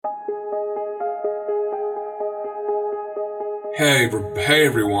Hey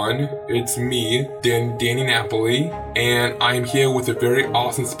everyone, it's me, Danny Napoli, and I'm here with a very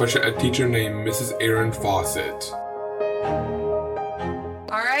awesome special ed teacher named Mrs. Erin Fawcett.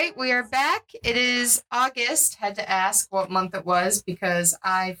 Alright, we are back. It is August. Had to ask what month it was because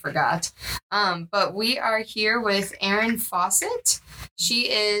I forgot. But we are here with Erin Fawcett. She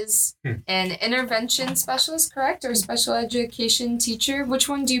is an intervention specialist, correct? Or special education teacher? Which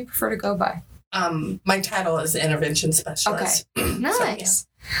one do you prefer to go by? My title is intervention specialist. Okay, nice. So,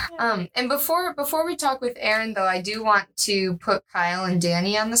 yeah. And before we talk with Erin, though, I do want to put Kyle and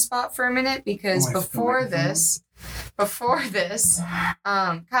Danny on the spot for a minute because before this,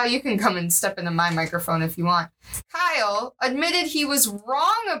 Kyle, you can come and step into my microphone if you want. Kyle admitted he was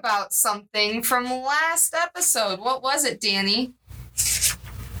wrong about something from last episode. What was it, Danny?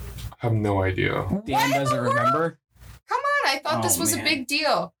 I have no idea. Dan doesn't remember? Come on, I thought this was a big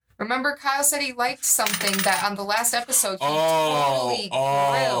deal. Remember, Kyle said he liked something that on the last episode he totally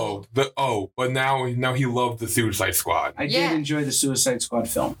grilled. But now he loved the Suicide Squad. I did enjoy the Suicide Squad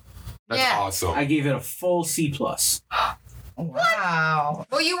film. That's awesome. I gave it a full C+. Wow.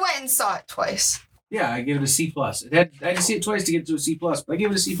 Well, you went and saw it twice. Yeah, I gave it a C+. I had to see it twice to get to a C+, but I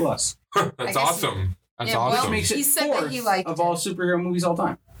gave it a C+. That's awesome. That's awesome. Which makes it he said that he liked of all superhero movies all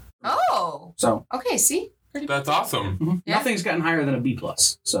time. Oh. So. Okay, see? That's awesome. Mm-hmm. Yeah. Nothing's gotten higher than a B+.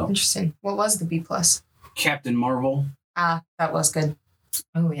 So. Interesting. What was the B+? Captain Marvel. Ah, that was good.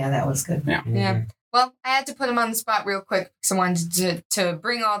 Oh, yeah, that was good. Yeah. Yeah. Well, I had to put him on the spot real quick because I wanted to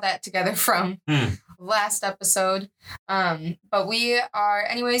bring all that together from last episode. But we are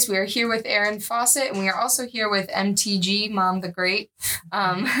here with Erin Fawcett, and we are also here with MTG, Mom the Great.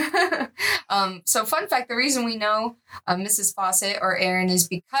 So fun fact, the reason we know Mrs. Fawcett or Erin is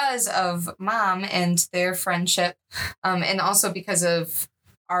because of Mom and their friendship, and also because of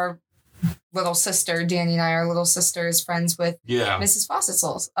our little sister. Danny and I, our little sister, is friends with Mrs. Fawcett's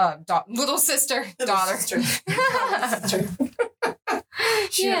little sister, daughter.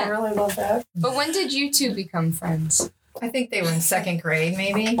 I really love that. But when did you two become friends? I think they were in second grade,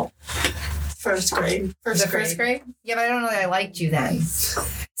 maybe. First grade. First grade? Yeah, but I don't know that I liked you then.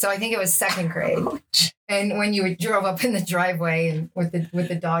 So I think it was second grade. And when you drove up in the driveway and with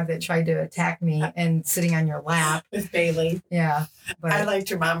the dog that tried to attack me and sitting on your lap. With Bailey. Yeah. But I liked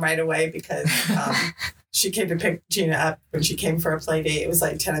your mom right away because she came to pick Gina up when she came for a play date. It was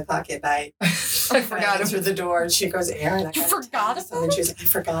like 10 o'clock at night. I forgot about through the door and she goes, Erin, You forgot about her? And she's like, I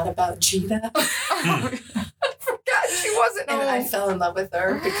forgot about Gina. I forgot she wasn't And home. I fell in love with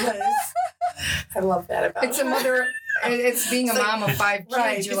her because I love that about It's her. it's being a mom of 5 kids.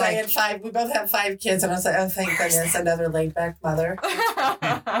 Right, You're because like, I had 5. We both have 5 kids, and I was like, oh, thank goodness, another laid-back mother.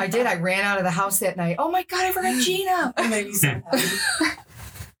 I did. I ran out of the house that night. Oh my God, I forgot Gina. It made me so happy.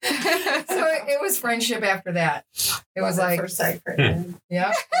 So it was friendship after that. It was like first sight for him.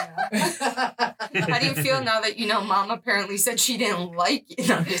 Yeah. How do you feel now that you know Mom apparently said she didn't like you?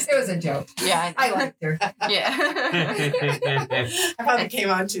 No, It was a joke. Yeah, I liked her. Yeah. I probably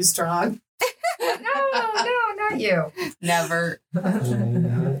came on too strong. No, not you. Never.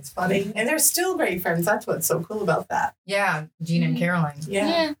 It's funny. And they're still great friends. That's what's so cool about that. Yeah, Gina and Caroline.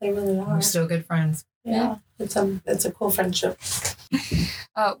 Yeah. They really are. We're still good friends. Yeah. It's a cool friendship.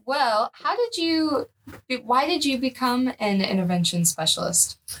 Well, why did you become an intervention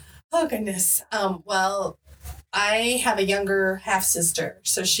specialist? Oh, goodness. Well, I have a younger half-sister,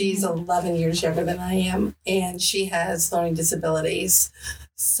 so she's 11 years younger than I am, and she has learning disabilities.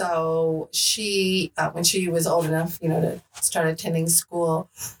 So she, when she was old enough, to start attending school,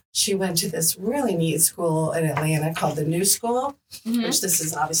 she went to this really neat school in Atlanta called the New School, which this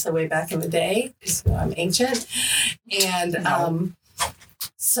is obviously way back in the day, because I'm ancient. And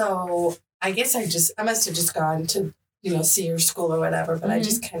so I guess I must have just gone to, see her school or whatever, but I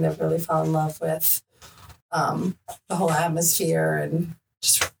just kind of really fell in love with the whole atmosphere, and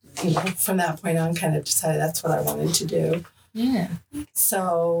just, from that point on kind of decided that's what I wanted to do. Yeah.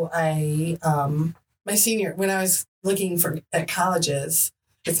 So I, my senior, when I was looking at colleges,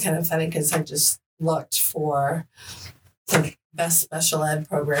 it's kind of funny because I just looked for the best special ed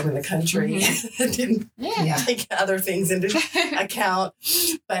program in the country. Didn't take other things into account,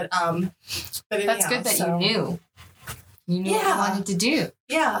 but anyhow, that's good that you knew. You knew what you wanted to do.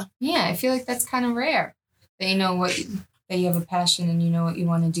 Yeah. Yeah, I feel like that's kind of rare. That you know that you have a passion and you know what you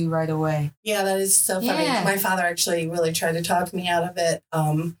want to do right away. Yeah, that is so funny. Yeah. My father actually really tried to talk me out of it.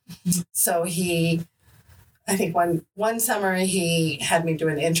 So I think one summer he had me do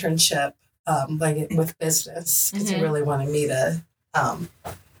an internship with business because he really wanted me to,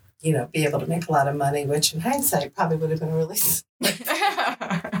 be able to make a lot of money, which in hindsight probably would have been really.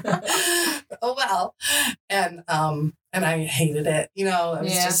 Oh, well, well. And I hated it. You know, it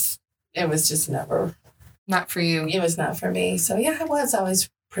was just never. Not for you. It was not for me. So yeah, I was always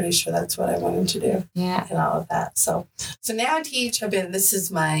pretty sure that's what I wanted to do. Yeah. And all of that. So now I teach. This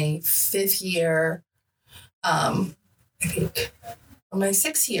is my 5th year. I think my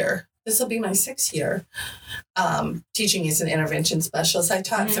 6th year. This will be my 6th year teaching as an intervention specialist. I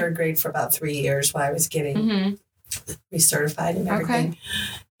taught 3rd grade for about 3 years while I was getting recertified and everything. Okay.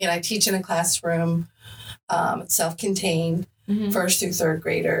 And I teach in a classroom, self-contained, 1st through 3rd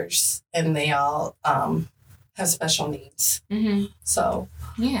graders, and they all have special needs. So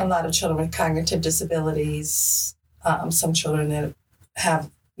a lot of children with cognitive disabilities, some children that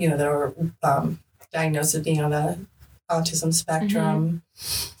have, that are diagnosed with being on the autism spectrum,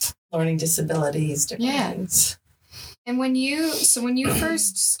 learning disabilities, different things. And when you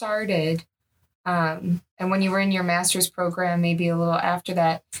first started, and when you were in your master's program, maybe a little after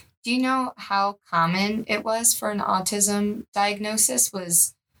that, do you know how common it was for an autism diagnosis?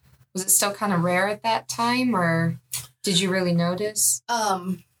 Was it still kind of rare at that time, or did you really notice?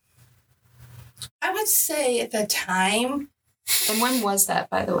 I would say at the time. And when was that,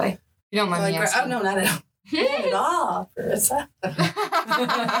 by the way? You don't mind me asking. Oh, no, not at all. Not at all, Carissa.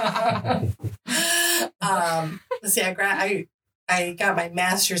 Let's see, I got my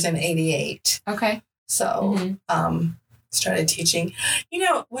master's in 88. Okay. So started teaching.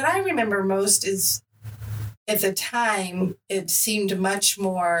 What I remember most is at the time it seemed much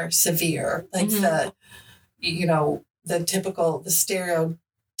more severe. Like the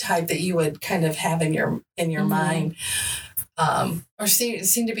stereotype that you would kind of have in your mind. Or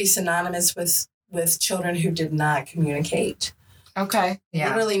seemed to be synonymous with children who did not communicate. Okay. Yeah.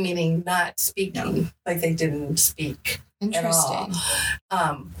 Literally meaning not speaking, like they didn't speak at all.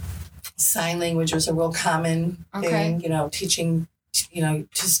 Sign language was a real common thing, teaching,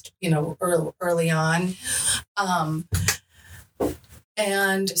 just, early on.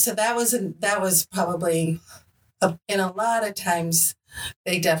 And so that was probably, and a lot of times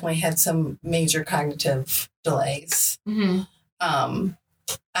they definitely had some major cognitive delays.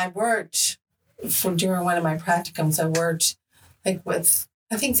 I worked during one of my practicums, I worked with,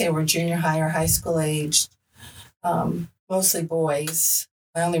 I think they were junior high or high school aged, mostly boys.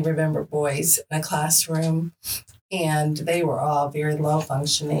 I only remember boys in a classroom, and they were all very low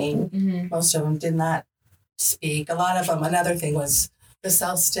functioning. Most of them did not speak. A lot of them, another thing was the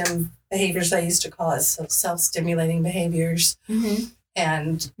self-stim behaviors I used to call it, self-stimulating behaviors.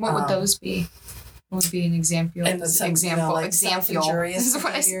 And what would those be? What would be an example? And self-injurious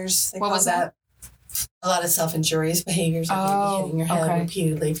behaviors. What was that? A lot of self-injurious behaviors, like maybe hitting your head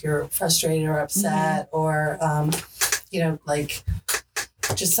repeatedly if you're frustrated or upset, or like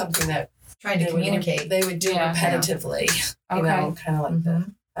just something that trying to communicate. They would do repetitively. Kind of like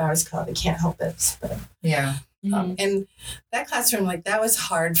I always call it the can't help it. But, and that classroom, that was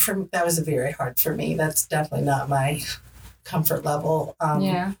hard that was very hard for me. That's definitely not my comfort level.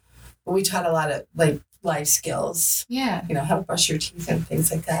 But we taught a lot of life skills. Yeah. How to brush your teeth and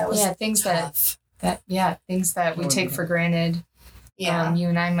things like that. It was things tough. Things that we take for granted. Yeah. You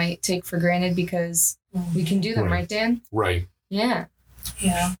and I might take for granted because we can do them, right, Dan? Right. Yeah.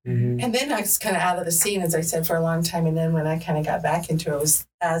 Yeah. And then I was kind of out of the scene, as I said, for a long time. And then when I kind of got back into it, was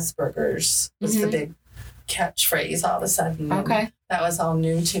Asperger's was the big catchphrase all of a sudden. Okay. That was all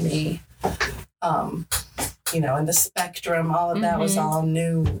new to me. And the spectrum, all of that was all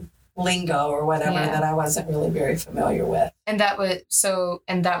new lingo or whatever that I wasn't really very familiar with. And that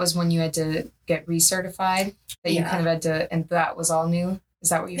was when you had to get recertified, that you kind of had to, and that was all new. Is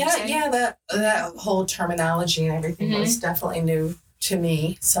that what you were saying? Yeah, that whole terminology and everything was definitely new to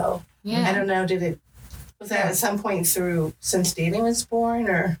me. So I don't know, was that at some point since Danny was born,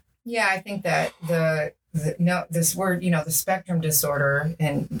 or? Yeah, I think that this word, the spectrum disorder,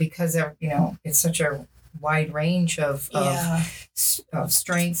 and because it's such a wide range of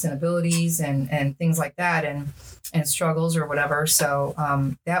strengths and abilities and things like that, and struggles or whatever. So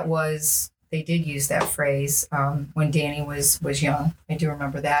they did use that phrase when Danny was young. I do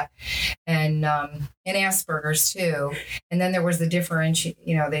remember that, and Asperger's too. And then there was they differentiate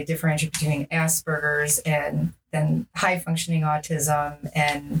between Asperger's and then high functioning autism,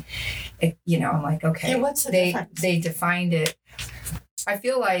 and I'm like, okay, what's the difference? They defined it. I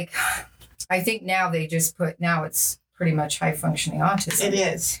think now they just now it's pretty much high functioning autism. It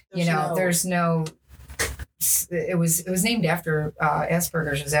is. There's no. It was named after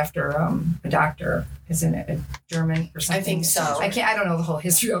Asperger's is after a doctor, isn't it? A German or something? I think so. I don't know the whole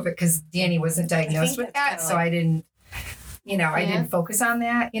history of it because Danny wasn't diagnosed with that, so I didn't. I didn't focus on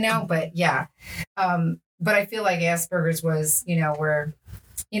that. But yeah, but I feel like Asperger's was where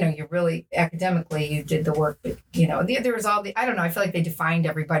you really academically you did the work, but there was all the, I don't know, I feel like they defined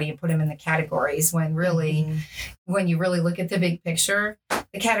everybody and put them in the categories when really when you really look at the big picture,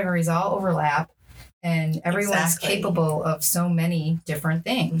 the categories all overlap and everyone's capable of so many different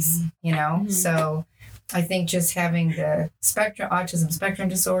things, so I think just having the autism spectrum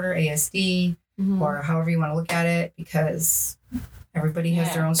disorder, ASD, or however you want to look at it, because everybody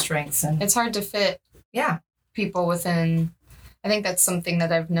has their own strengths and it's hard to fit people within. I think that's something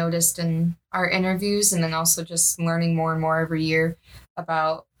that I've noticed in our interviews, and then also just learning more and more every year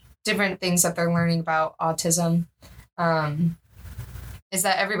about different things that they're learning about autism, is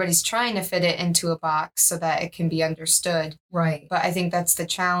that everybody's trying to fit it into a box so that it can be understood. Right. But I think that's the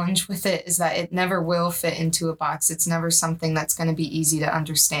challenge with it, is that it never will fit into a box. It's never something that's going to be easy to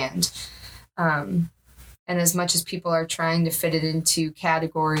understand. And as much as people are trying to fit it into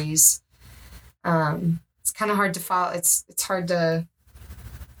categories, it's kind of hard to follow. It's hard to.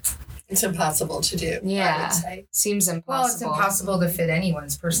 It's impossible to do. Yeah, I would say. Seems impossible. Well, it's impossible to fit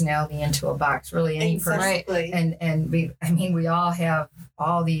anyone's personality into a box. Really, any person. Exactly. And we all have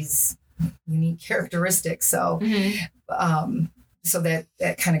all these unique characteristics. So, so that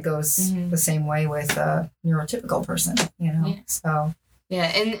kind of goes the same way with a neurotypical person. Yeah. So. Yeah,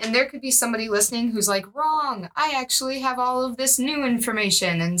 and there could be somebody listening who's like, wrong, I actually have all of this new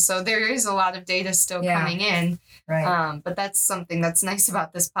information. And so there is a lot of data still coming in. Right. But that's something that's nice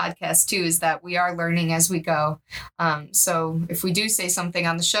about this podcast, too, is that we are learning as we go. So if we do say something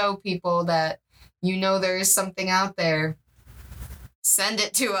on the show, people that there is something out there, send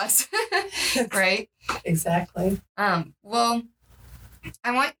it to us. Right? Exactly. Well,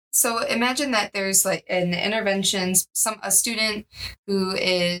 so imagine that there's like an intervention, a student who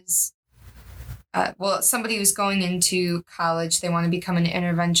is, somebody who's going into college, they want to become an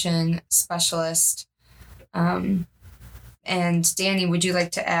intervention specialist. And Danny, would you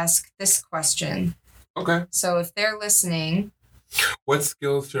like to ask this question? Okay. So if they're listening. What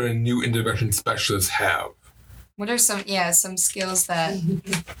skills should a new intervention specialist have? What are some skills that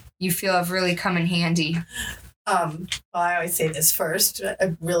you feel have really come in handy? Well, I always say this first,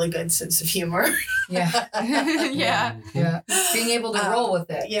 a really good sense of humor. Yeah. Yeah. Being able to roll with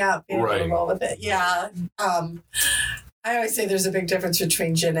it. Yeah. Being able to roll with it. Yeah. I always say there's a big difference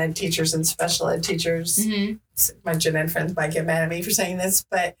between gen ed teachers and special ed teachers. Mm-hmm. My gen ed friends might get mad at me for saying this,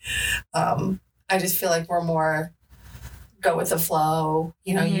 but I just feel like we're more go with the flow.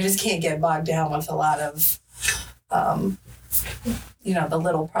 You just can't get bogged down with a lot of the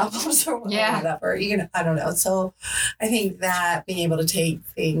little problems or whatever. I don't know. So I think that being able to take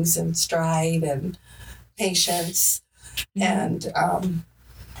things in stride and patience and I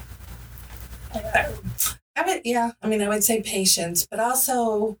would say patience, but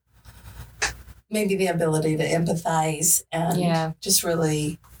also maybe the ability to empathize and just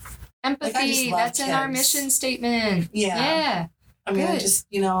really empathy. That's kids. In our mission statement. Yeah. I mean, Good.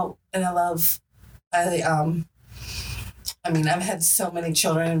 And I've had so many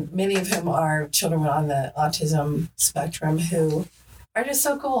children, many of whom are children on the autism spectrum who are just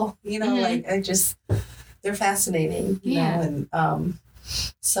so cool, they're fascinating, know, and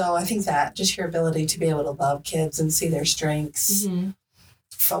so I think that just your ability to be able to love kids and see their strengths,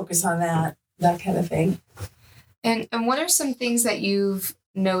 focus on that kind of thing. And what are some things that you've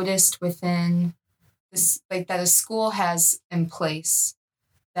noticed within this, like that a school has in place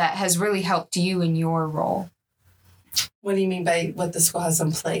that has really helped you in your role? What do you mean by what the school has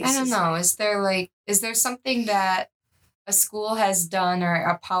in place? I don't know. Is there something that a school has done or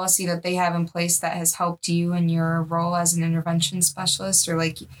a policy that they have in place that has helped you in your role as an intervention specialist, or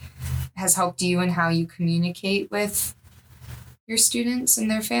like has helped you in how you communicate with your students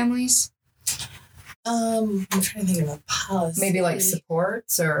and their families? I'm trying to think of a policy. Maybe like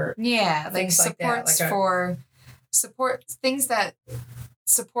supports or like supports for support things that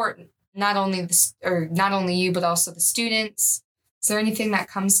support not only you but also the students. Is there anything that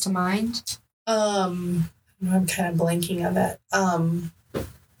comes to mind? I'm kind of blanking on that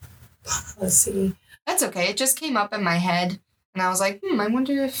policy. That's okay. It just came up in my head, and I was like, I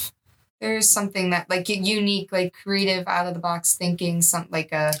wonder if there's something that like unique, like creative, out of the box thinking, something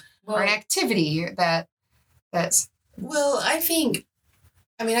like or an activity that's. Well, I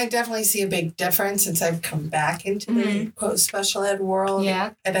definitely see a big difference since I've come back into the quote special ed world.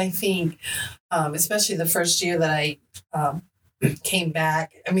 Yeah. And I think, especially the first year that I came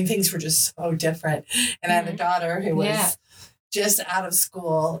back, things were just so different. And I had a daughter who was just out of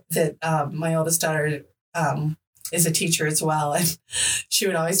school that my oldest daughter is a teacher as well, and she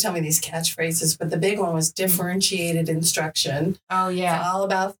would always tell me these catchphrases. But the big one was differentiated instruction. Oh yeah. It's all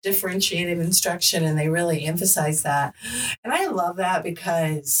about differentiated instruction, and they really emphasize that. And I love that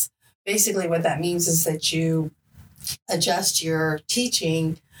because basically what that means is that you adjust your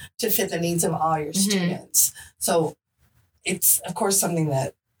teaching to fit the needs of all your students. So it's, of course, something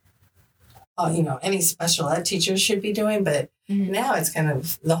that any special ed teacher should be doing, but now it's kind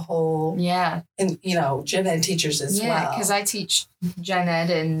of the whole, and gen ed teachers as well. Yeah, because I teach gen ed,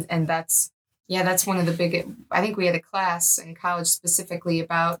 and that's one of the big. I think we had a class in college specifically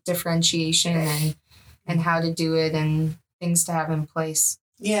about differentiation and how to do it and things to have in place.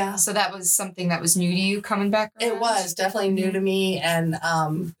 Yeah. So that was something that was new to you coming back around? It was definitely new to me, and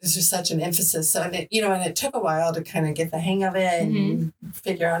there's just such an emphasis. So, and it took a while to kind of get the hang of it and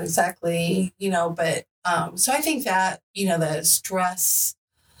figure out exactly, but so I think that, the stress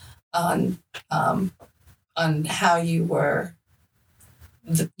on how you were,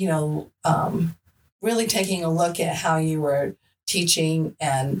 really taking a look at how you were teaching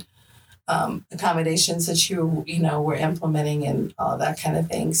and accommodations that you were implementing and all that kind of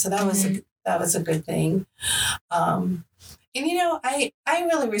thing. So that was a good thing. And I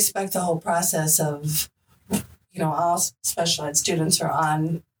really respect the whole process of all special ed students are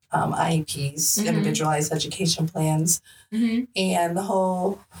on IEPs, individualized education plans, and the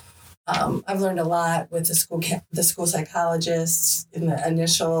whole. I've learned a lot with the school psychologists in the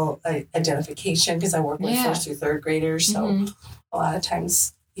initial identification because I work with first through third graders, so a lot of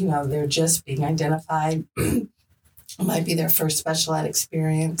times. They're just being identified. It might be their first special ed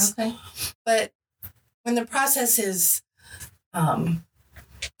experience. Okay. But when the process is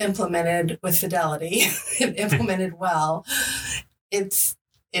implemented with fidelity and implemented well, it's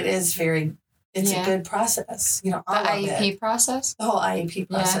a good process. The IEP process? The whole IEP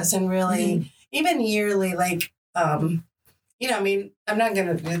process. And really, even yearly, I'm not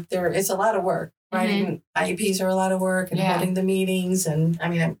going to, it's a lot of work. Writing IEPs are a lot of work and holding the meetings. And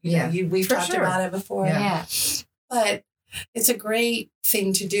we've talked about it before. Yeah. But it's a great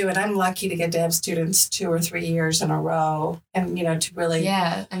thing to do. And I'm lucky to get to have students 2 or 3 years in a row and, to really.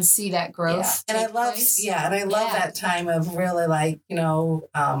 Yeah. And see that growth. Yeah. And I love, that time of really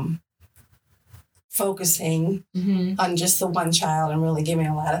focusing on just the one child and really giving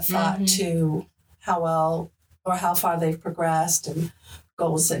a lot of thought to how well or how far they've progressed and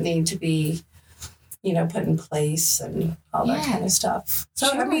goals that need to be put in place and all that kind of stuff.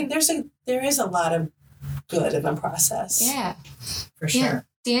 So, there is a lot of good in the process. Yeah. For sure. Yeah.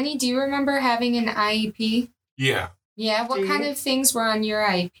 Danny, do you remember having an IEP? Yeah. Yeah. What kind of things were on your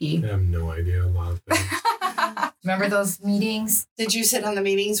IEP? I have no idea. A lot of things. Remember those meetings? Did you sit on the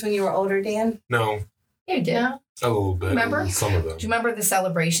meetings when you were older, Dan? No. You did. No? A little bit. Remember? Some of them. Do you remember the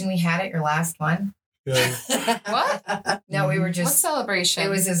celebration we had at your last one? Yeah. What? No, we were What just. celebration? It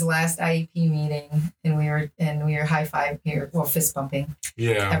was his last IEP meeting, and we were high five here, fist bumping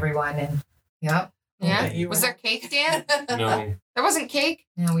everyone, and yep. Yeah. Was there cake, Dan? No. There wasn't cake?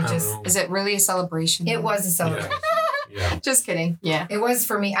 No, we I don't just. know. Is it really a celebration? It was a celebration. Yeah. Just kidding. Yeah. It was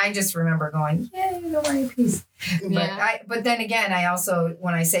for me. I just remember going, "Yay, no IEPs." But then again, I also,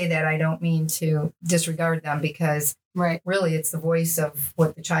 when I say that, I don't mean to disregard them because really it's the voice of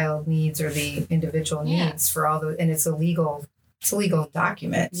what the child needs or the individual needs for all the, and it's a legal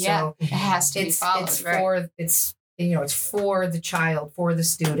document. Yeah. So it has to be followed. It's for the child, for the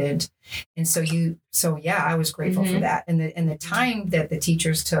student. And I was grateful for that. And the time that the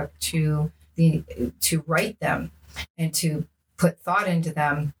teachers took to write them and to put thought into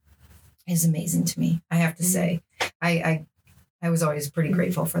them is amazing to me. I have to say, I was always pretty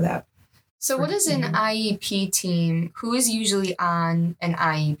grateful for that. So what is an IEP team? Who is usually on an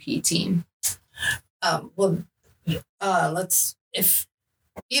IEP team?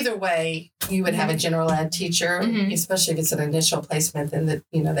 Either way, you would have a general ed teacher, especially if it's an initial placement and that,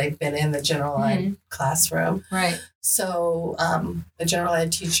 they've been in the general ed classroom. Right. So a general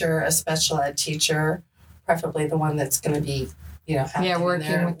ed teacher, a special ed teacher, preferably the one that's going to be,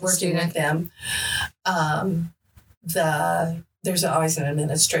 working with them. There's always an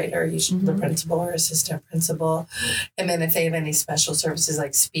administrator, usually the principal or assistant principal. And then if they have any special services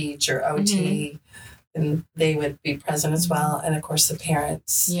like speech or OT, then they would be present as well. And of course the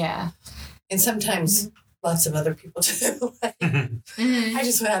parents. Yeah. And sometimes lots of other people too. I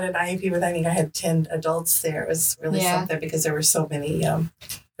just had an IEP with, I think I had 10 adults there. It was really something because there were so many, there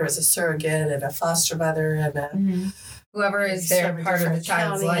was a surrogate and a foster mother and a whoever is there part of the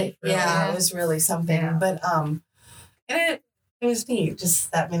child's life. Really. Yeah, it was really something. Yeah. But and it was neat,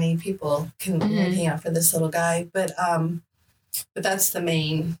 just that many people looking out for this little guy. But that's the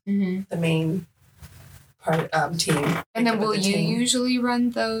main team. And then with will the you team. usually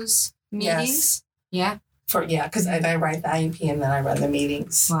run those meetings? Yes. Yeah. Because I write the IEP and then I run the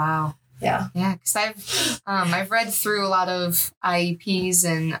meetings. Wow. Yeah. Yeah, because I've read through a lot of IEPs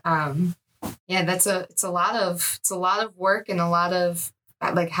and yeah, it's a lot of work and a lot of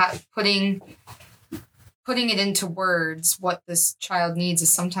like putting it into words what this child needs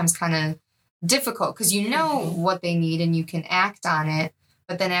is sometimes kind of difficult because you know what they need and you can act on it,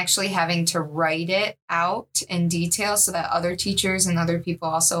 but then actually having to write it out in detail so that other teachers and other people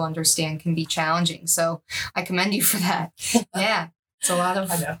also understand can be challenging. So I commend you for that. Yeah, it's a lot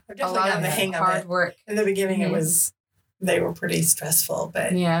of I know. I've a definitely lot gotten of the hang of hard it. work. In the beginning, Mhm. they were pretty stressful,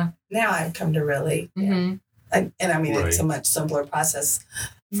 but Yeah. now I've come to really, Mm-hmm. and I mean, it's a Right. much simpler process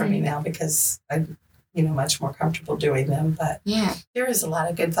for me now because I'm, much more comfortable doing them. But Yeah. there is a lot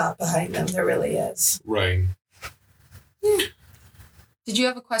of good thought behind them. There really is. Right. Did you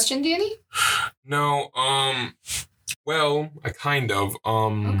have a question, Danny? No, well, I kind of,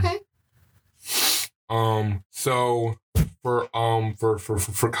 Okay. so for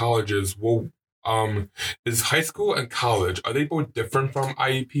colleges, well, is high school and college, are they both different from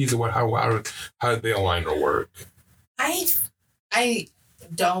IEPs or how do they align or work? I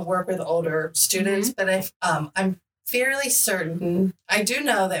don't work with older students, but I'm fairly certain. I do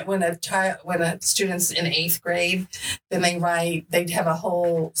know that when a student's in 8th grade, then they'd have a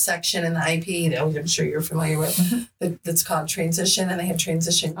whole section in the IEP that I'm sure you're familiar with that's called transition, and they have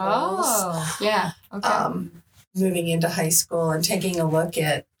transition goals. Oh, yeah. Okay. Moving into high school and taking a look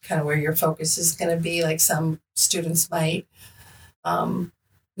at kind of where your focus is going to be. Like some students might,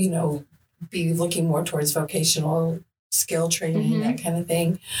 be looking more towards vocational skill training, Mhm. that kind of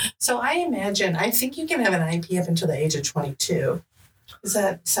thing. So I think you can have an IEP up until the age of 22. Does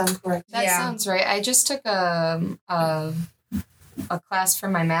that sound correct? That sounds right. I just took a class for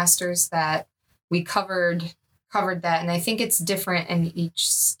my master's that we covered that, and I think it's different in each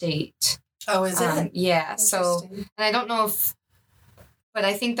state. Oh, is it? Yeah. So, Interesting. and I don't know but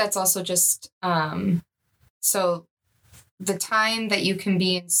I think that's also just so the time that you can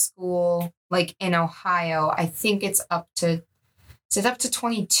be in school, like in Ohio, I think it's up to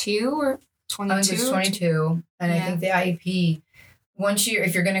 22 or 22? I think it's 22. And I Yeah. think the IEP,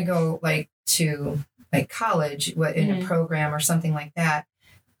 if you're going to go like to like college, in Mhm. a program or something like that,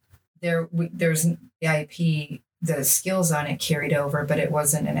 there's the IEP, the skills on it carried over, but it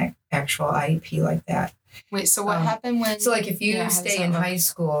wasn't an actual IEP like that. Wait, so what happened when? So like if you how does stay that in look? high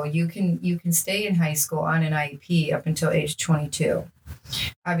school, you can stay in high school on an IEP up until age 22.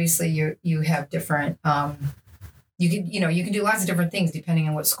 Obviously you have different you can do lots of different things depending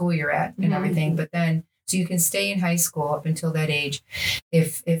on what school you're at and Mhm. everything, but then so you can stay in high school up until that age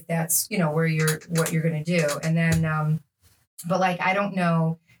if that's what you're going to do. And then but like I don't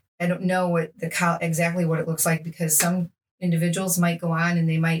know what exactly what it looks like, because some individuals might go on and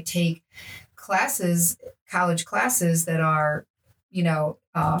they might take college classes that are,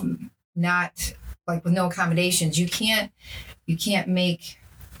 not like with no accommodations. You can't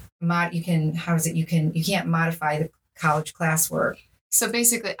modify the college classwork So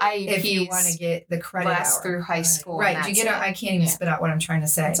basically, IEPs if you want to get the credit last hour. through high school. Right. and You that's get it. I can't even Yeah. spit out what I'm trying to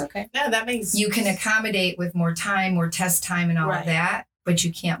say. That's okay. Yeah, that makes You can accommodate with more time, more test time and all Right. of that, but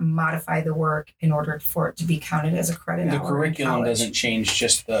you can't modify the work in order for it to be counted as a credit The hour. in curriculum college. doesn't change,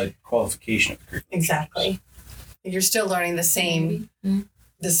 just the qualification of the curriculum. exactly. You're still learning the same Mhm.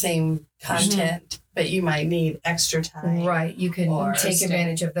 content, but you might need extra time. Right. You can Or take stay-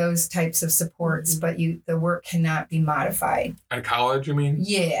 advantage of those types of supports, but the work cannot be modified. At college, you mean?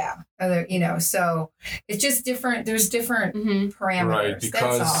 Yeah. So it's just different. There's different Mhm. parameters. Right,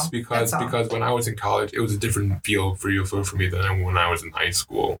 That's all. because That's all. because when I was in college, it was a different field for me than when I was in high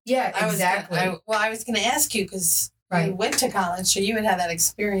school. Yeah, I was exactly. I was going to ask you because you Right. went to college, so you would have that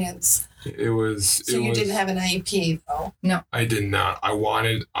experience. It was. So you didn't have an IEP, though. I did not.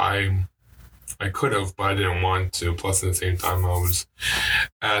 I could have, but I didn't want to. Plus, at the same time, I was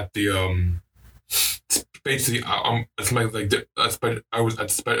at the basically it's my I was at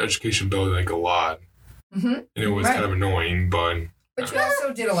the special education building like a lot, hmm and it was Right. kind of annoying. But But you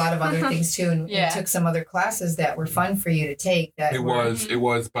also did a lot of other things too, and Yeah. took some other classes that were fun for you to take. That it were,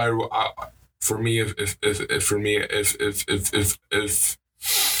 was by for me if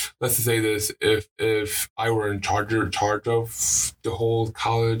let's just say this, if I were in charge of the whole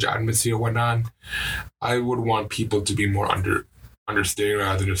college atmosphere and whatnot, I would want people to be more understanding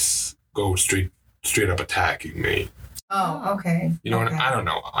rather than just go straight up attacking me. Oh, okay. You know, okay. and I don't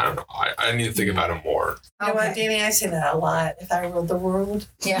know. I need to think about it more. You know what, Okay. Danny? I say that a lot. If I ruled the world.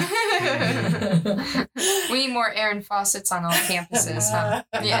 Yeah. We need more Aaron Fawcett's on all campuses, huh?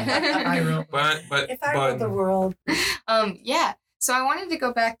 I Yeah. really. But If I ruled the world. Yeah. So I wanted to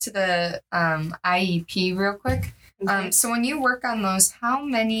go back to the IEP real quick. So when you work on those, how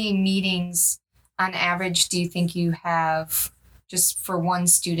many meetings on average do you think you have just for one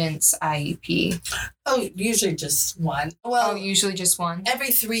student's IEP? Oh, usually just one. Well, Usually just one.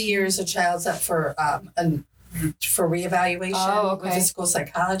 every 3 years a child's up for reevaluation Oh, with okay. a school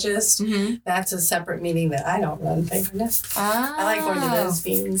psychologist. Mm-hmm. That's a separate meeting that I don't run, thank goodness. I like going to those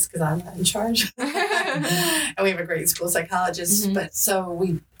meetings because I'm not in charge. And we have a great school psychologist. Mhm. But so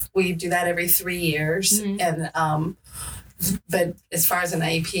we do that every 3 years. Mhm. And but as far as an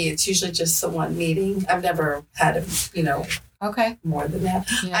IEP, it's usually just the one meeting. I've never had Okay. more than that.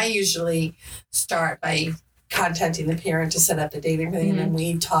 Yeah. I usually start by contacting the parent to set up the date and everything, and then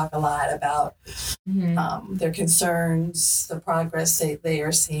we talk a lot about Mhm. their concerns, the progress they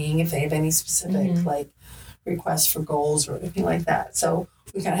are seeing, if they have any specific Mhm. like requests for goals or anything like that. So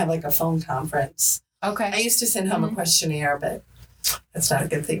we kind of have like a phone conference. I Okay. used to send home a questionnaire, but that's not a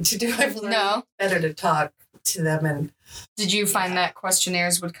good thing to do. I've learned No. better to talk to them Did you find that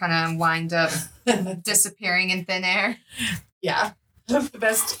questionnaires would kind of wind up and disappearing in thin air? yeah. The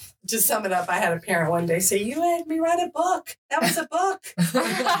best, to sum it up, I had a parent one day say, "You had me write a book. That was a book."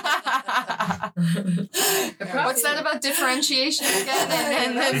 What's that about differentiation again?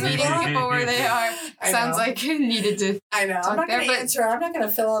 And then meeting people where they are. I Sounds know. like it needed to. I know. I'm Talk not there, going to but- answer. I'm not going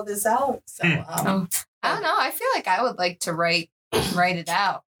to fill all this out. So, Oh. I don't know. I feel like I would like to write it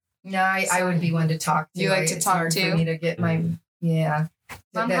out. No, I would be one to talk to. You like to It's talk hard too? For me to get my yeah.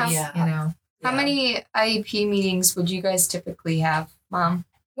 Mom, That's, how- you know. How yeah. many IEP meetings would you guys typically have, Mom?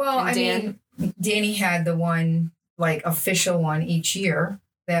 Well, And I Dan? mean, Danny had the one like official one each year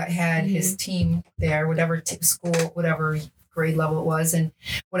that had his team there, whatever school, whatever grade level it was, and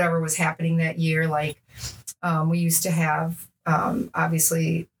whatever was happening that year. Like we used to have,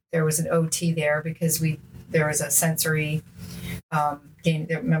 obviously there was an OT there because there was a sensory game.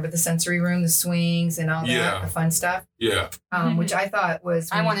 Remember the sensory room, the swings, and all that Yeah. the fun stuff, yeah, which I thought was.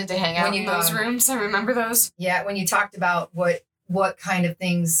 I wanted to hang out when in you, those rooms. I remember those. Yeah, when you talked about what kind of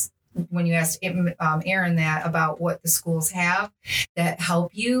things, when you asked Aaron that about what the schools have that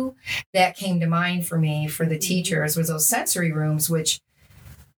help you, that came to mind for me for the teachers was those sensory rooms, which,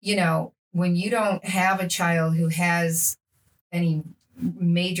 you know, when you don't have a child who has any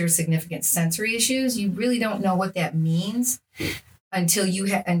major significant sensory issues, you really don't know what that means until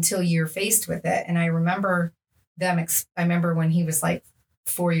you're faced with it. And I remember I remember when he was like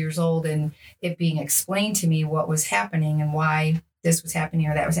 4 years old and it being explained to me what was happening and why this was happening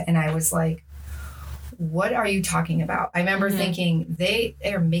or that was, and I was like, what are you talking about? I remember thinking they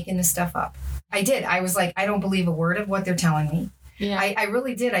are making this stuff up. I did. I was like, I don't believe a word of what they're telling me. Yeah. I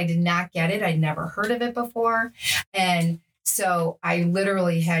really did. I did not get it. I'd never heard of it before. And so I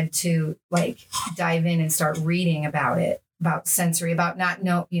literally had to like dive in and start reading about it, about sensory, about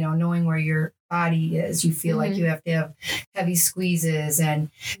knowing where your body is. You feel like you have to have heavy squeezes and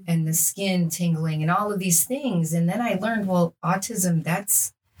the skin tingling and all of these things. And then I learned, well, autism,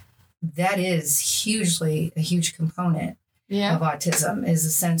 that is a huge component Yeah. of autism is the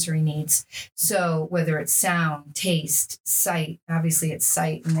sensory needs. So whether it's sound, taste, sight, obviously it's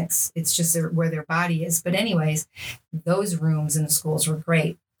sight and it's just where their body is. But anyways, those rooms in the schools were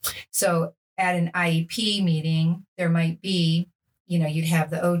great. So at an IEP meeting, there might be, you'd have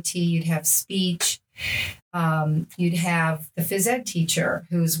the OT, you'd have speech, you'd have the phys ed teacher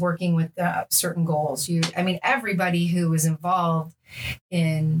who's working with certain goals. Everybody who was involved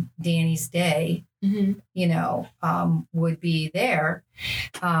in Danny's day, would be there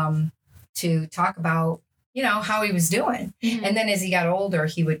to talk about, how he was doing. And then as he got older,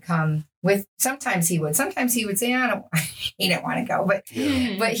 he would come sometimes he would say, he didn't want to go, but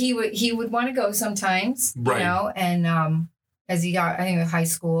he would want to go sometimes, Right. And as he got, I think, high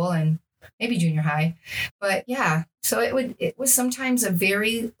school and maybe junior high, but yeah, so it was sometimes a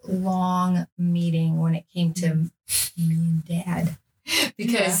very long meeting when it came to me and Dad,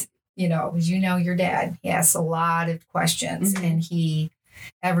 because your dad, he asks a lot of questions and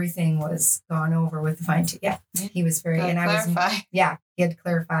everything was gone over with the fine tooth. Yeah, he was very, and clarify. he had to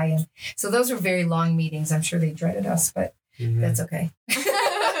clarify. And so those were very long meetings. I'm sure they dreaded us, but that's okay.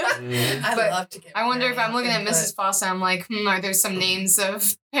 I'd But love to get. I wonder if I'm looking at input. Mrs. Fawcett, I'm like, are there some names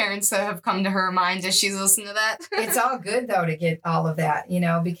of parents that have come to her mind as she's listened to that? It's all good though to get all of that,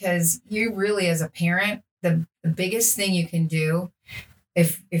 because you really, as a parent, the biggest thing you can do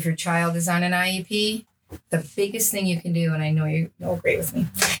if your child is on an IEP the biggest thing you can do, and I know you'll agree with me,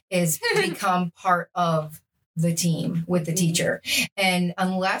 is become part of the team with the teacher. And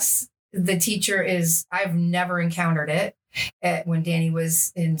unless the teacher is, I've never encountered it when Danny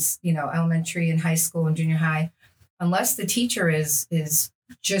was in, elementary and high school and junior high, unless the teacher is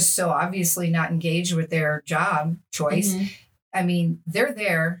just so obviously not engaged with their job choice. Mm-hmm. I mean, they're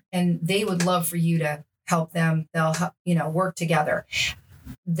there and they would love for you to help them. They'll, work together.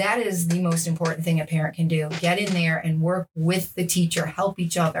 That is the most important thing a parent can do. Get in there and work with the teacher, help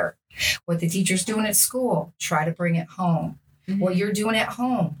each other. What the teacher's doing at school, try to bring it home. Mm-hmm. What you're doing at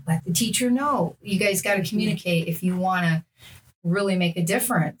home, let the teacher know. You guys got to communicate if you want to really make a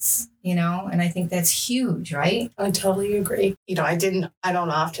difference, and I think that's huge, right? I totally agree. I don't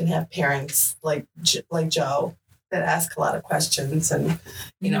often have parents like Joe that ask a lot of questions and,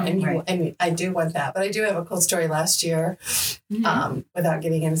 and I do want that, but I do have a cool story last year. Mm-hmm. Without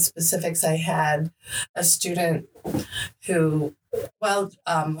getting into specifics, I had a student who, a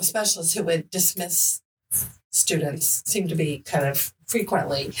specialist who would dismiss students, seemed to be kind of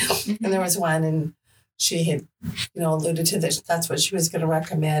frequently. Mm-hmm. And there was one, and she had, alluded to this. That's what she was going to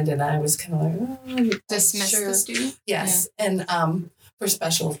recommend. And I was kind of like, dismiss the student? Yes. Yeah. And for a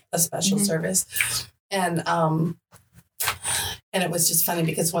special mm-hmm. service. And it was just funny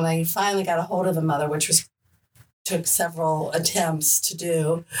because when I finally got a hold of the mother, which took several attempts to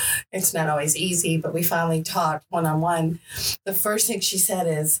do, it's not always easy, but we finally talked one-on-one. The first thing she said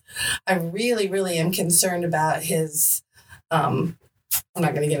is, I really, really am concerned about his, I'm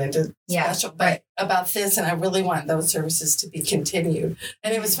not going to get into special, but about this, and I really want those services to be continued.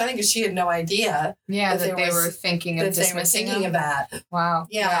 And it was funny because she had no idea. Yeah, that they were thinking of dismissing him. Of that. Wow.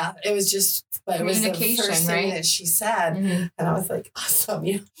 Yeah, it was just, but it was the first thing that she said, mm-hmm. and I was like, awesome.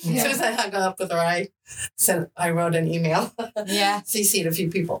 As soon as I hung up with her, I wrote an email. Yeah, CC'd a few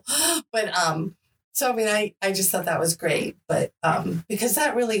people, but so, I mean, I just thought that was great, but because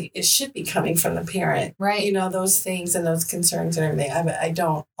that really, it should be coming from the parent. Right. Those things and those concerns and everything. I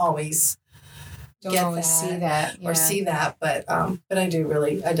don't always see that. Or see that, but I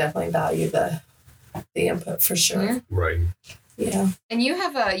definitely value the input for sure. Yeah. Right. Yeah. And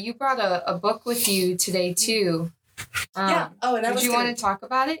you brought a book with you today too. Yeah. Oh, and you want to talk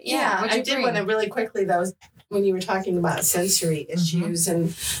about it? Yeah, I did want to really quickly, though, when you were talking about sensory issues mm-hmm.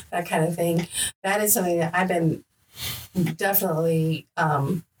 and that kind of thing, that is something that I've been definitely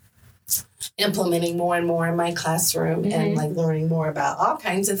implementing more and more in my classroom mm-hmm. and like learning more about all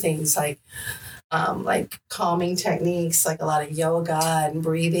kinds of things like calming techniques, like a lot of yoga and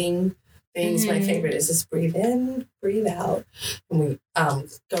breathing things. Mm-hmm. My favorite is just breathe in, breathe out. And we go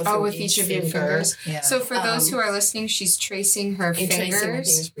through with each of your fingers. Yeah. So for those who are listening, she's tracing her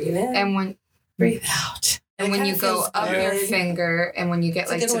fingers. Breathe in. And breathe out. And when you go up your finger and when you get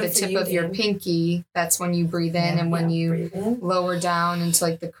to the tip of your pinky, that's when you breathe in. And when you lower down into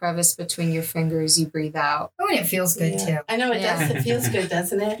like the crevice between your fingers, you breathe out. Oh, and it feels good too. I know it does. It feels good,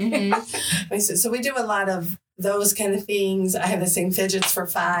 doesn't it? Mm-hmm. So we do a lot of those kind of things. I have the same fidgets for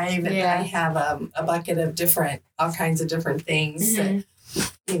 5. And I have a bucket of all kinds of different things mm-hmm.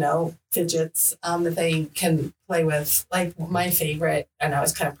 that, fidgets that they can play with. Like my favorite, and I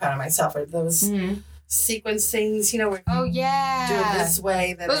was kind of proud of myself, are those mm-hmm. sequence things, where do it this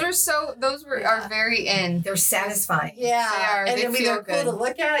way. Those are very in. They're satisfying. Yeah. They are. And they're cool to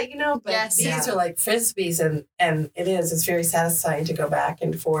look at, but these are like Frisbees and it's very satisfying to go back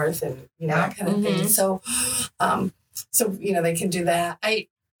and forth and, that kind of mm-hmm. thing. So, they can do that. I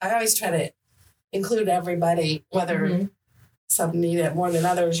always try to include everybody, whether mm-hmm. some need it more than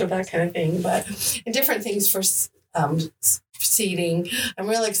others or that kind of thing, but different things for, seating. I'm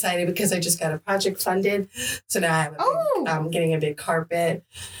real excited because I just got a project funded. So now I'm getting a big carpet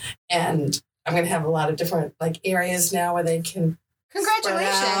and I'm going to have a lot of different areas now where they can.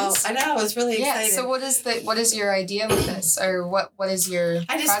 Congratulations. I know. I was really excited. So what is your idea with this, or what is your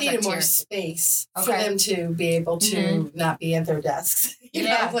I just needed more space for them to be able to mm-hmm. not be at their desks,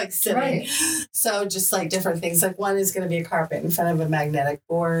 sitting. Right. So just different things. One is going to be a carpet in front of a magnetic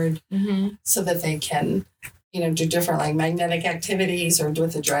board mm-hmm. so that they can do different magnetic activities or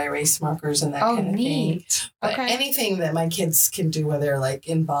with the dry erase markers and that kind of thing. But anything that my kids can do where they're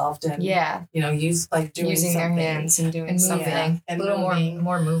involved in, use doing using something. Their hands and doing something. Yeah, and a little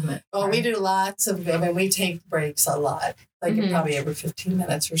more movement. Well, we do lots of, we take breaks a lot, mm-hmm. probably every 15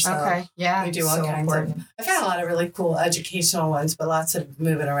 minutes or so. Okay, yeah. We do all kinds of, I've had a lot of really cool educational ones, but lots of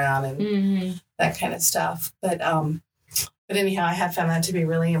moving around and mm-hmm. that kind of stuff. But anyhow, I have found that to be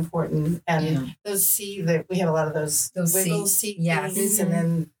really important. And those we have a lot of those wiggle seat things. Mm-hmm. And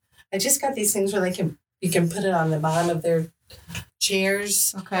then I just got these things where you can put it on the bottom of their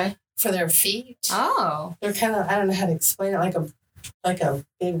chairs. Okay. for their feet. Oh. They're kind of, I don't know how to explain it, like a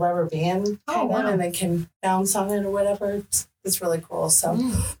big rubber band kind wow. of, and they can bounce on it or whatever. It's really cool. So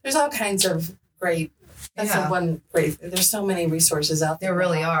there's all kinds of great. That's the one great. There's so many resources out there. There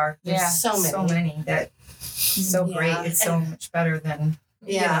really are. There's Yeah. so many that so great. It's so much better than And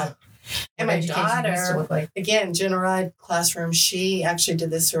what my education used to daughter, look like. again, General Ed classroom, she actually did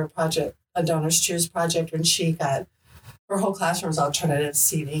this through a project, a Donors Choose project, when she got her whole classroom's alternative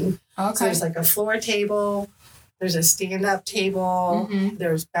seating. Okay. So there's like a floor table, there's a stand-up table, Mhm.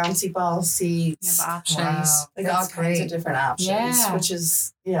 there's bouncy ball seats, You have options. Wow. like That's all kinds great. of different options, Yeah. which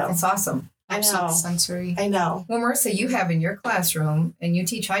is, you know, It's awesome. I Absolute know. sensory. I know. Well, Marissa, you have in your classroom, and you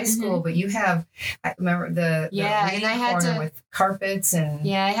teach high school, but you have, I remember the Yeah, and reading I had corner to- with carpets and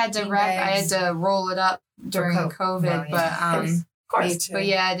Yeah, I had to I had to roll it up during COVID, Well, yeah. but Of course. Me too. but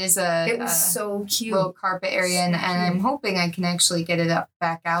yeah, it is a It was so cute. little carpet area, and I'm hoping I can actually get it up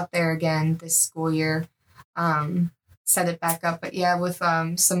back out there again this school year. Set it back up, but yeah, with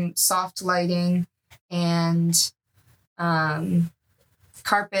some soft lighting and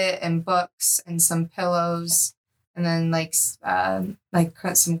carpet and books and some pillows, and then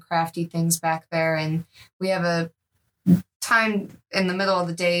some crafty things back there. And we have a time in the middle of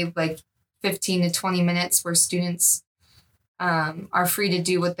the day, like 15 to 20 minutes, where students are free to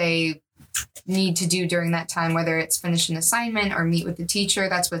do what they need to do during that time, whether it's finish an assignment or meet with the teacher.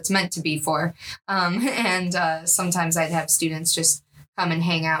 That's what it's meant to be for. And sometimes I'd have students just come and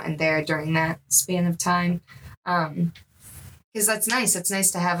hang out in there during that span of time. Because that's nice. It's nice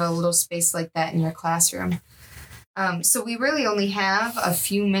to have a little space like that in your classroom. So we really only have a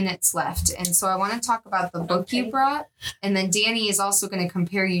few minutes left. And so I want to talk about the book you brought. And then Danny is also going to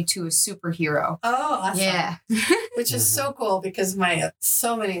compare you to a superhero. Oh, awesome. Yeah. Which is so cool because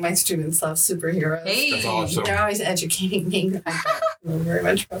so many of my students love superheroes. Hey. That's awesome. They're always educating me. I don't know very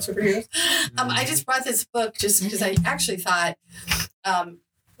much about superheroes. I just brought this book just because I actually thought,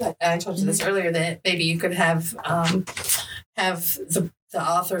 I told you this earlier, that maybe you could have the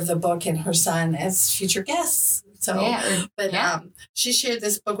author of the book and her son as future guests. So, Yeah. but Yeah. she shared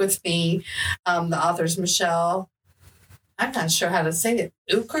this book with me. The author's Michelle. I'm not sure how to say it.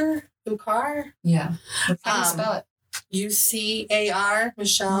 Ukar. Yeah. How do you spell it? UCAR,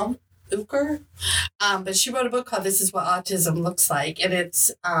 Michelle Ukar. But she wrote a book called "This Is What Autism Looks Like," and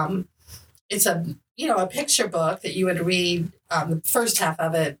it's a picture book that you would read the first half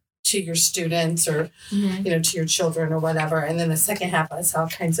of it to your students or to your children or whatever, and then the second half has all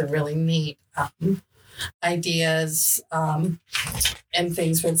kinds of really neat ideas and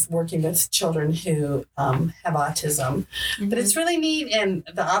things with working with children who have autism. But it's really neat. And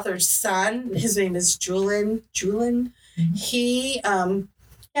the author's son, his name is Julian. He,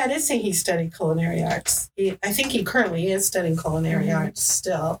 I did say he studied culinary arts. I think he currently is studying culinary arts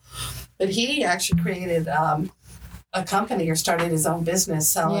still. But he actually created a company or started his own business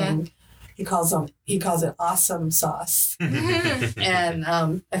selling. He calls it awesome sauce. And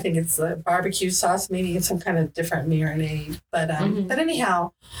I think it's a barbecue sauce. Maybe it's some kind of different marinade. But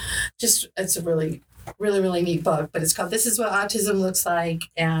anyhow, it's a really, really, really neat book. But it's called "This Is What Autism Looks Like,"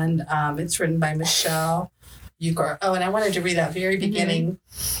 and it's written by Michelle Ukar. Oh, and I wanted to read that very beginning.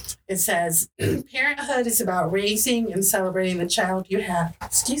 It says, "Parenthood is about raising and celebrating the child you have."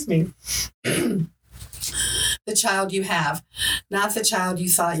 Excuse me. The child you have, not the child you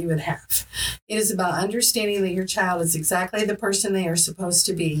thought you would have. It is about understanding that your child is exactly the person they are supposed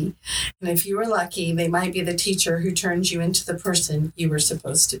to be. And if you are lucky, they might be the teacher who turns you into the person you were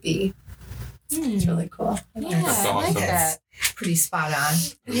supposed to be. It's really cool. Yeah, That's I like awesome. that. Pretty spot on.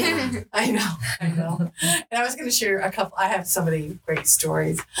 I know. And I was going to share I have so many great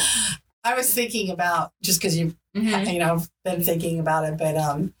stories. I was thinking about, just because you've been thinking about it, but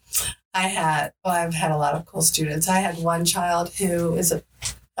I've had a lot of cool students. I had one child who is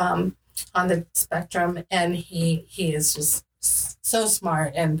on the spectrum, and he is just so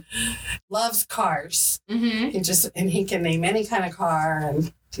smart and loves cars. He can name any kind of car,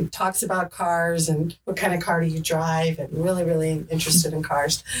 and he talks about cars and what kind of car do you drive, and really, really interested in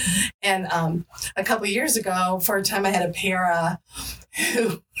cars. And a couple of years ago, for a time, I had a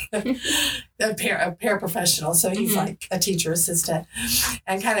paraprofessional. So he's like a teacher assistant,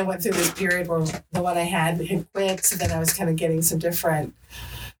 and kind of went through this period where the one I had quit. So then I was kind of getting some different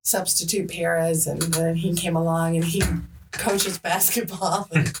substitute paras, and then he came along and he coaches basketball.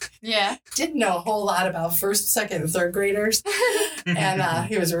 Yeah. Didn't know a whole lot about first, second, and third graders. And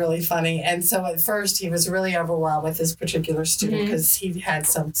he was really funny. And so at first he was really overwhelmed with this particular student because he had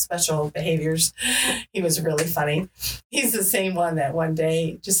some special behaviors. He was really funny. He's the same one that one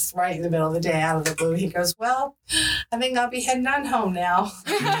day, just right in the middle of the day, out of the blue, he goes, well, I think I'll be heading on home now.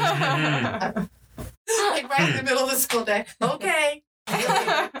 Like right in the middle of the school day. Okay.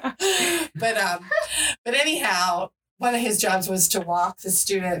 But anyhow, one of his jobs was to walk the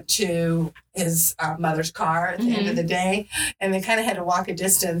student to his mother's car at the end of the day, and they kind of had to walk a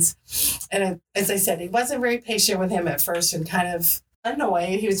distance. And as I said, he wasn't very patient with him at first and kind of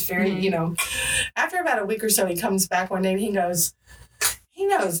annoyed. He was very, after about a week or so, he comes back one day and he goes, he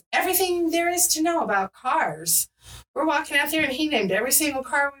knows everything there is to know about cars. We're walking out there and he named every single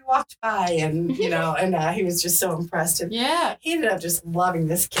car we walked by, and and he was just so impressed. And yeah, he ended up just loving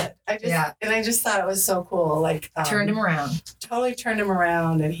this kid. And I just thought it was so cool. Like turned him around. Totally turned him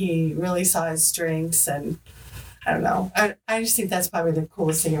around, and he really saw his strengths. And I don't know. I just think that's probably the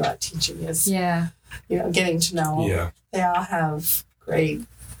coolest thing about teaching is getting to know. Yeah. They all have great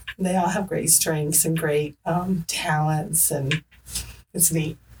strengths and great talents, and it's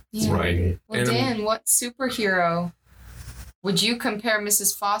neat. Yeah. Right. Well, And Dan, what superhero would you compare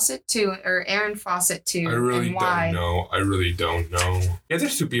Mrs. Fawcett to, or Erin Fawcett to, I really and why? don't know. I really don't know. Yeah, they're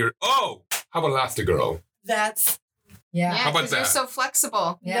superior. Oh, how about Elastigirl? That's Yeah. How about because you're that? so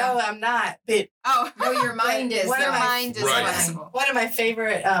flexible. Yeah. no, I'm not. But Oh, No, your mind is. One of your my- mind is Right. flexible. one of my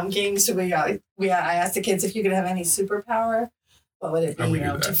favorite games I asked the kids if you could have any superpower, what would it be? How we do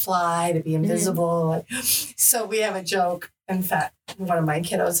To that? fly, to be invisible. So we have a joke. In fact, one of my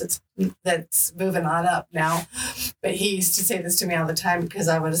kiddos that's moving on up now, but he used to say this to me all the time because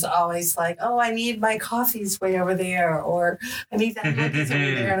I was always like, "Oh, I need my coffees way over there," or "I need that book is over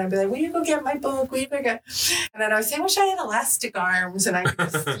there," and I'd be like, "Will you go get my book? Will you go get?" And then I would say, "I wish I had elastic arms," and I could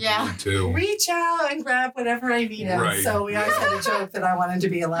just Yeah. Me too. reach out and grab whatever I needed. Right. So we always had a joke that I wanted to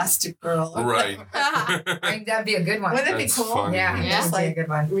be Elastic Girl. Right. I think that'd be a good one. Wouldn't that be That's cool? funny. Yeah, Yeah. that'd be a good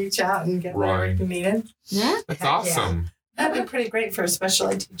one. Reach out and get whatever Right. you needed. Yeah, That's Heck yeah. awesome. That'd be pretty great for a special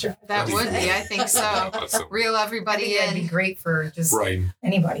ed teacher. that would be. I think so. Awesome. Reel I everybody think that'd be in. great for just Right.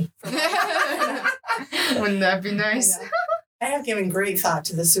 anybody. Wouldn't that be nice? I have given great thought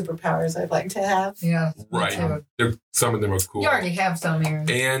to the superpowers I'd like to have. Yeah. me Right. too. Some of them are cool. You already have some, Erin.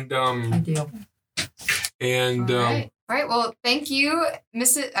 And I do. All right. Well, thank you,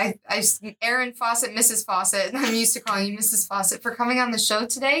 Erin Fawcett, Mrs. Fawcett. I'm used to calling you Mrs. Fawcett, for coming on the show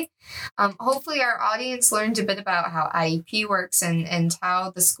today. Hopefully, our audience learned a bit about how IEP works and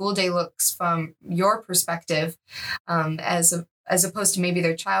how the school day looks from your perspective, as opposed to maybe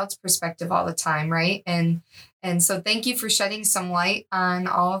their child's perspective all the time, right? And so, thank you for shedding some light on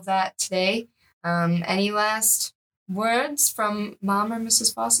all of that today. Any last words from Mom or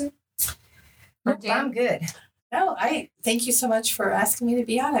Mrs. Fawcett? Or Nope, Dan? I'm good. No, I thank you so much for asking me to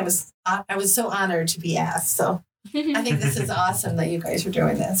be on. I was so honored to be asked. So I think this is awesome that you guys are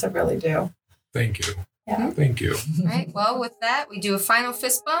doing this. I really do. thank you. Yeah. Thank you. All right. Well, with that, we do a final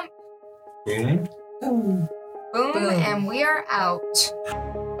fist bump. Boom. Boom. Boom, Boom. and we are out.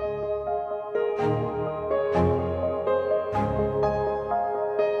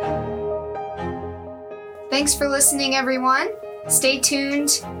 Thanks for listening, everyone. Stay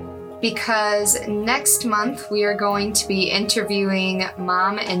tuned because next month we are going to be interviewing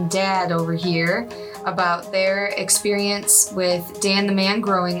Mom and Dad over here about their experience with Dan the Man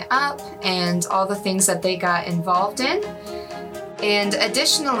growing up and all the things that they got involved in. And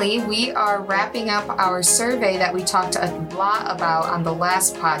additionally, we are wrapping up our survey that we talked a lot about on the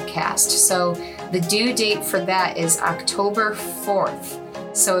last podcast. So the due date for that is October 4th.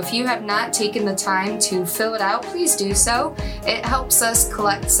 So if you have not taken the time to fill it out, please do so. It helps us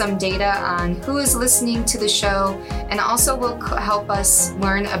collect some data on who is listening to the show, and also will help us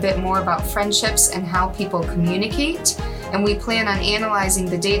learn a bit more about friendships and how people communicate. And we plan on analyzing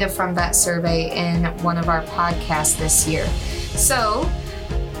the data from that survey in one of our podcasts this year. So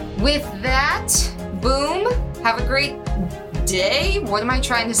with that, boom, have a great day. What am I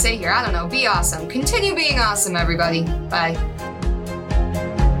trying to say here? I don't know. Be awesome. Continue being awesome, everybody. Bye.